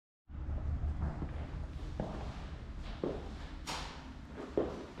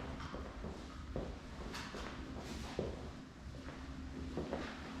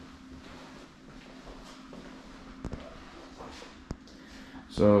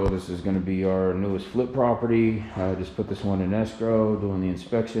So this is going to be our newest flip property. I just put this one in escrow, doing the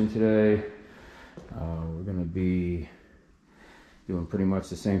inspection today. We're going to be doing pretty much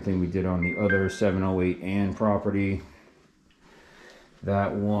the same thing we did on the other 708 Ann property.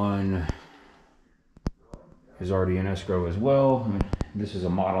 That one is already in escrow as well. This is a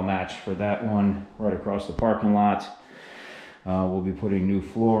model match for that one, right across the parking lot. We'll be putting new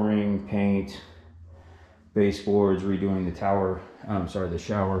flooring, paint, baseboards, redoing the the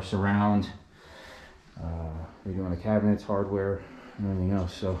shower surround, redoing the cabinets, hardware, and everything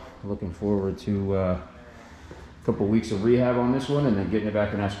else. So looking forward to a couple weeks of rehab on this one and then getting it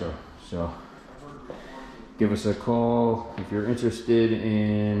back in escrow. So give us a call if you're interested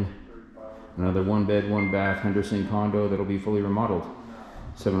in another 1-bed, 1-bath Henderson condo that'll be fully remodeled.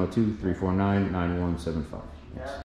 702-349-9175. Yes.